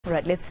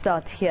Right, let's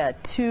start here.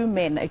 2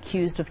 men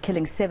accused of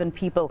killing 7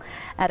 people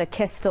at a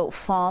Kestell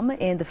Farm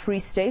in the Free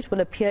State will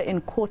appear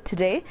in court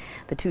today.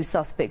 The 2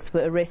 suspects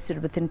were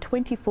arrested within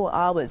 24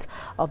 hours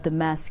of the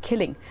mass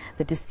killing.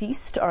 The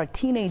deceased are a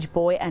teenage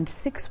boy and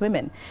 6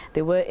 women.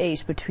 They were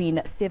aged between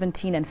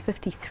 17 and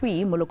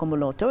 53. Moloko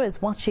Moloto is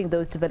watching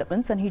those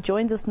developments and he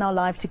joins us now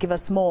live to give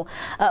us more.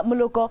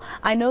 Moloko,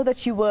 I know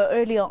that you were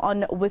earlier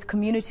on with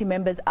community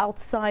members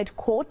outside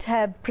court.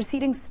 Have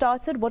proceedings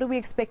started? What do we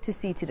expect to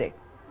see today?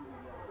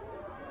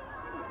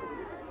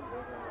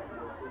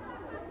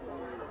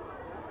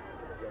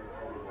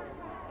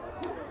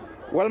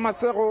 Well,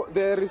 Masero,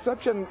 the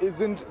reception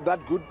isn't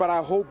that good, but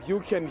I hope you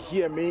can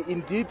hear me.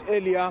 Indeed,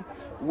 earlier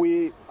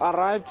we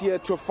arrived here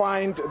to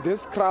find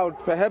this crowd.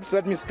 Perhaps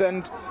let me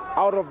stand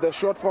out of the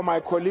shot for my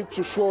colleague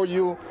to show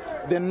you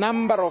the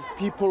number of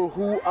people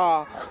who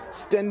are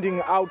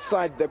standing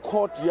outside the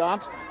courtyard.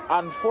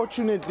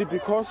 Unfortunately,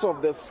 because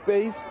of the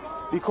space,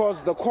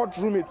 because the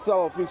courtroom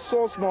itself is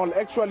so small,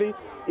 actually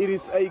it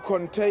is a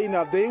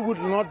container, they would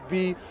not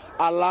be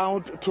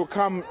allowed to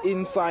come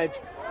inside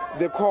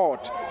the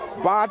court.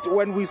 But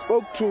when we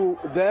spoke to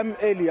them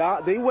earlier,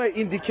 they were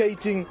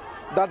indicating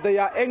that they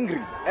are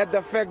angry at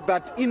the fact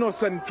that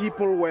innocent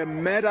people were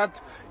murdered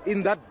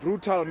in that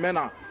brutal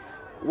manner.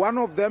 One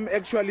of them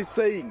actually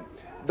saying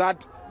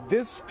that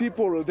these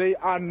people, they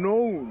are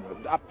known.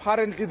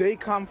 Apparently they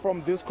come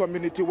from this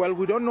community. Well,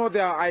 we don't know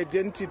their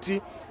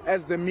identity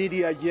as the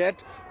media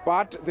yet,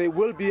 but they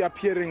will be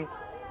appearing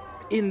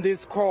in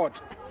this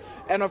court.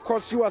 And of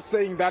course, you are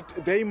saying that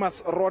they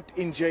must rot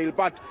in jail.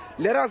 But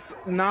let us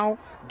now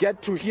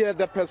get to hear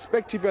the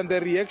perspective and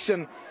the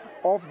reaction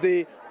of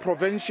the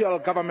provincial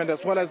government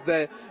as well as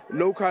the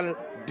local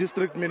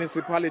district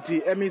municipality.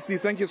 MEC,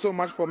 thank you so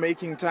much for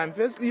making time.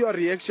 Firstly, your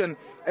reaction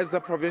as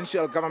the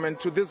provincial government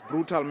to these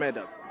brutal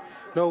murders.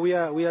 No, we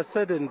are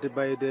saddened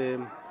by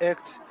the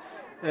act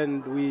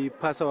and we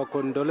pass our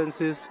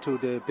condolences to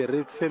the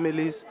bereaved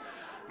families.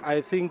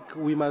 I think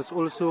we must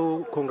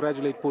also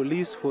congratulate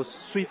police for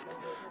swift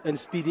and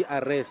speedy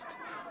arrest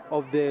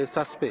of the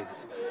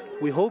suspects.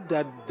 We hope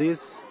that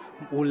this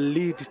will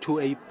lead to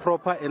a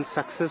proper and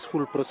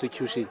successful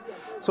prosecution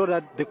so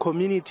that the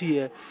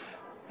community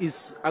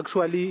is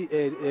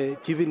actually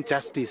given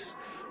justice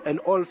and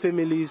all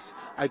families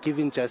are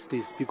given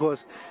justice,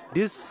 because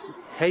this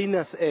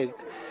heinous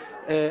act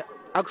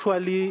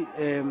actually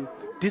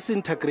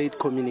disintegrates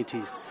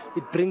communities.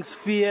 It brings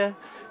fear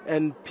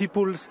and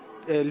people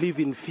live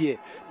in fear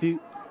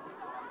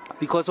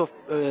because of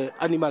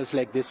animals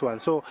like this one.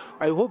 So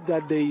I hope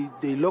that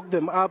they lock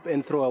them up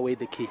and throw away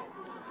the key.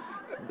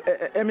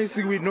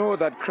 MEC, we know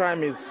that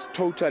crime is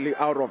totally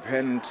out of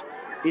hand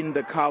in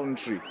the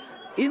country.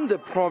 In the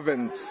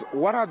province,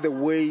 what are the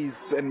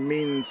ways and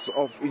means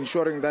of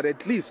ensuring that,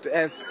 at least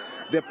as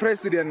the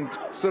President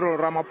Cyril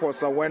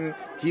Ramaphosa, when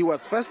he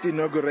was first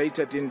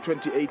inaugurated in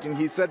 2018,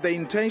 he said the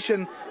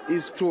intention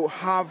is to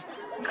have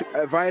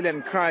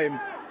violent crime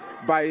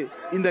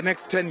in the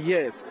next 10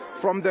 years.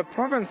 From the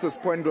province's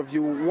point of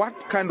view,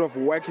 what kind of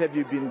work have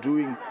you been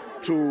doing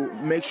to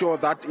make sure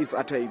that is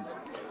attained?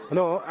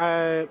 No,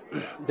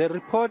 the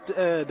report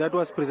that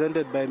was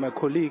presented by my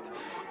colleague,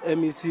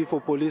 MEC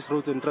for Police,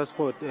 Roads and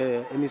Transport,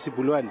 MEC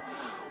Bulwan,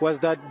 was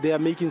that they are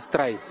making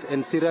strides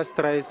and serious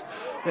strides,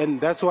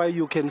 and that's why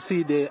you can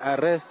see the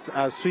arrests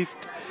are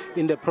swift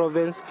in the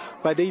province,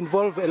 but they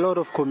involve a lot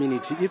of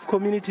community. If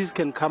communities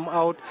can come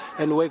out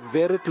and work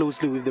very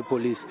closely with the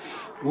police,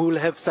 we will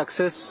have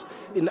success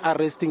in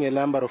arresting a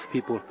number of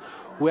people.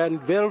 We are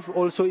involved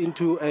also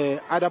into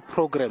other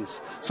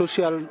programs,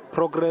 social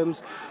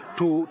programs,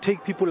 to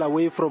take people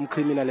away from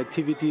criminal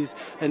activities,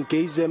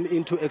 engage them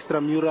into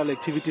extramural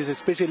activities,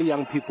 especially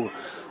young people.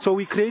 So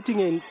we're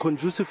creating a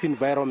conducive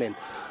environment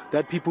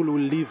that people will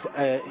live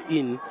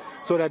in,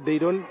 so that they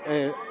don't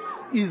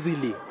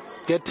easily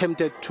get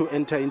tempted to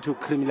enter into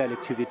criminal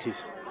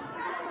activities.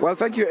 Well,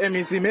 thank you,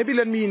 MEC. Maybe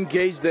let me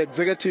engage the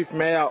executive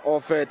mayor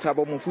of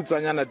Thabo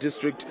Mofokeng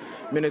District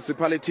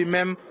Municipality.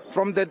 Ma'am,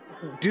 from the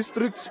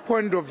district's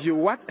point of view,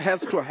 what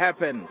has to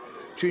happen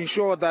to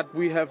ensure that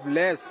we have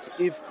less,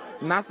 if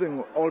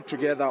nothing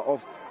altogether,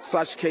 of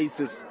such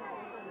cases?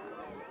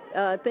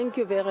 Thank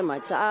you very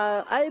much.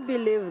 I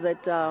believe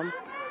that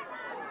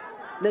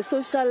the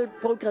social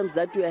programs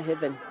that we are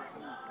having,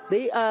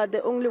 they are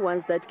the only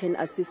ones that can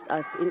assist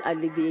us in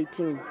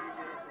alleviating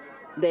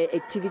the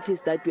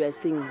activities that we are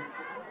seeing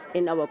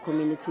in our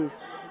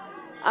communities.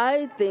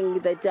 I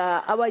think that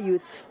our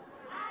youth,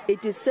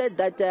 it is said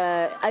that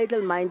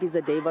idle mind is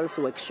a devil's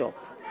workshop.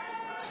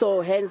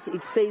 So hence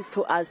it says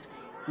to us,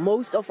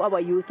 most of our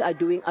youth are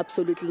doing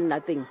absolutely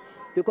nothing.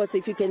 Because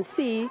if you can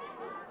see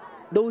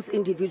those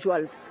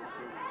individuals,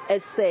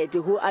 as said,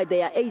 who are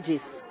their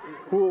ages,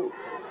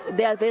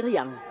 they are very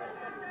young.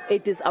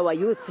 It is our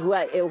youth who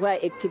are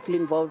actively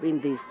involved in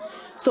this.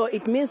 So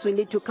it means we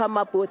need to come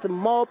up with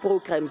more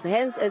programs.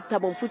 Hence, as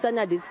Thabo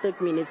Mofokeng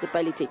District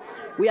Municipality,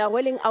 we are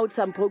rolling out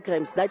some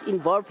programs that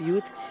involve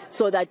youth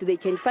so that they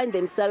can find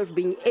themselves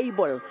being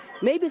able.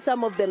 Maybe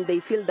some of them,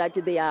 they feel that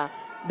they are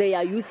they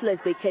are useless.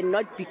 They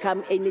cannot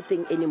become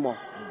anything anymore.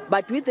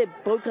 But with the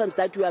programs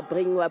that we are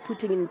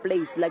putting in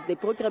place, like the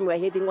program we're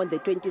having on the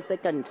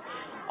 22nd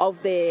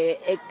of the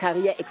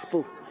Career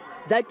Expo,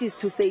 that is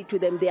to say to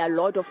them, there are a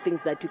lot of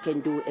things that you can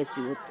do as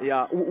youth.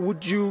 Yeah,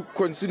 would you,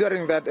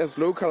 considering that as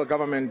local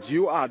government,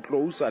 you are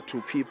closer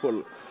to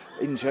people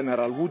in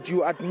general, would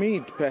you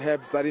admit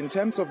perhaps that in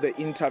terms of the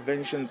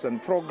interventions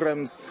and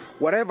programs,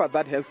 whatever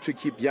that has to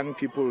keep young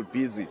people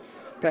busy,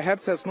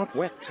 perhaps has not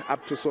worked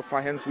up to so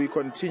far? Hence we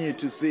continue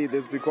to see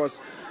this,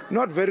 because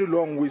not very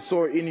long we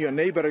saw in your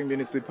neighboring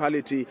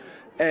municipality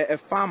a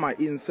farmer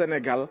in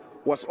Senegal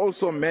was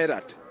also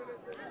murdered.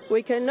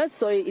 We cannot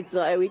say it's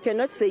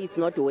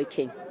not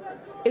working.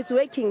 It's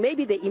working.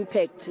 Maybe the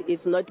impact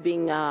is not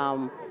being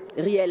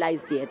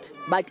realized yet,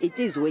 but it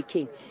is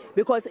working.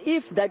 Because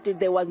if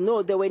there were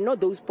no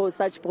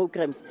such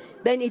programs,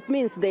 then it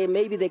means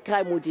maybe the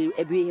crime would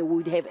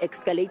have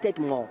escalated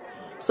more.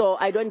 So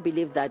I don't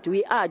believe that.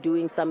 We are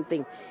doing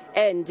something,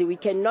 and we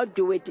cannot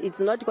do it.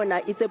 It's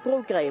a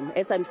program.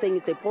 As I'm saying,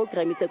 it's a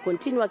program. It's a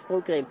continuous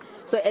program.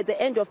 So at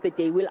the end of the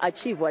day, we'll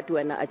achieve what we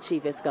want to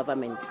achieve as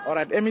government. All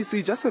right,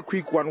 MEC, just a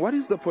quick one. What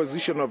is the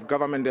position of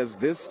government as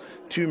these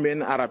two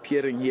men are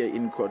appearing here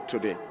in court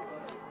today?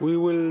 We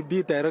will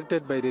be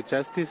directed by the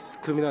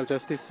criminal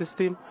justice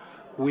system.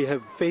 We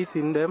have faith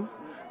in them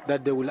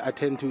that they will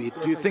attend to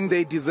it. Do you think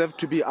they deserve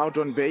to be out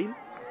on bail?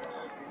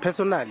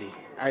 Personally,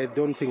 I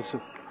don't think so.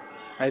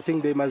 I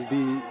think they must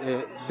be,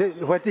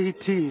 what he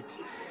did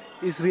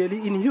is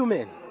really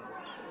inhuman.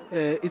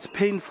 It's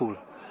painful.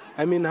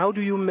 I mean, how do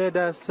you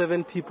murder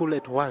 7 people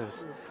at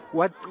once?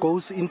 What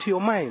goes into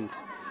your mind?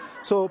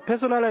 So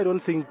personally, I don't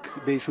think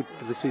they should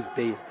receive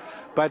bail.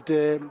 But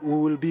we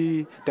will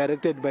be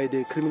directed by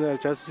the criminal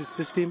justice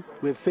system.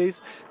 We have faith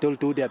they'll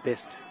do their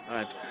best. All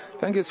right.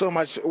 Thank you so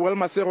much. Well,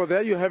 Masero,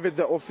 there you have it,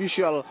 the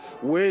official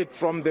word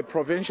from the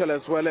provincial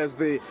as well as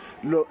the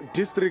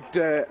district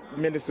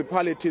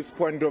municipalities'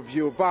 point of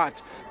view.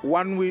 But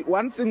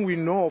one thing we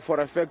know for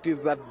a fact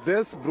is that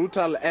this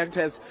brutal act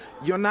has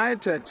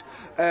united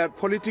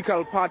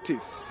political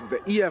parties.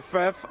 The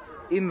EFF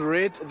in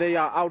red, they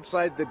are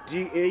outside the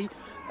DA,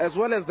 as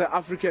well as the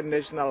African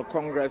National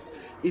Congress.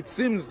 It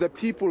seems the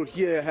people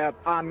here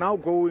are now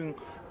going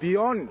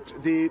beyond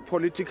the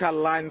political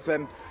lines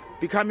and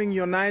becoming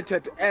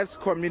united as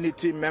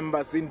community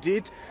members.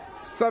 Indeed,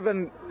 6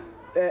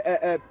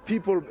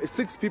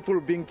 people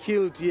being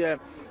killed here.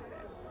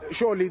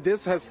 Surely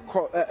this has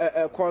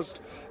caused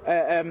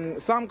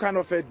some kind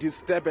of a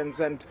disturbance,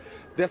 and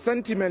the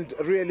sentiment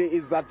really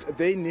is that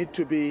they need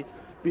to be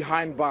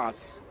behind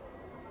bars.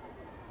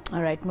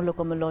 All right,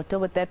 Moloko Moloto,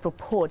 with that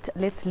report,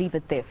 let's leave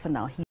it there for now.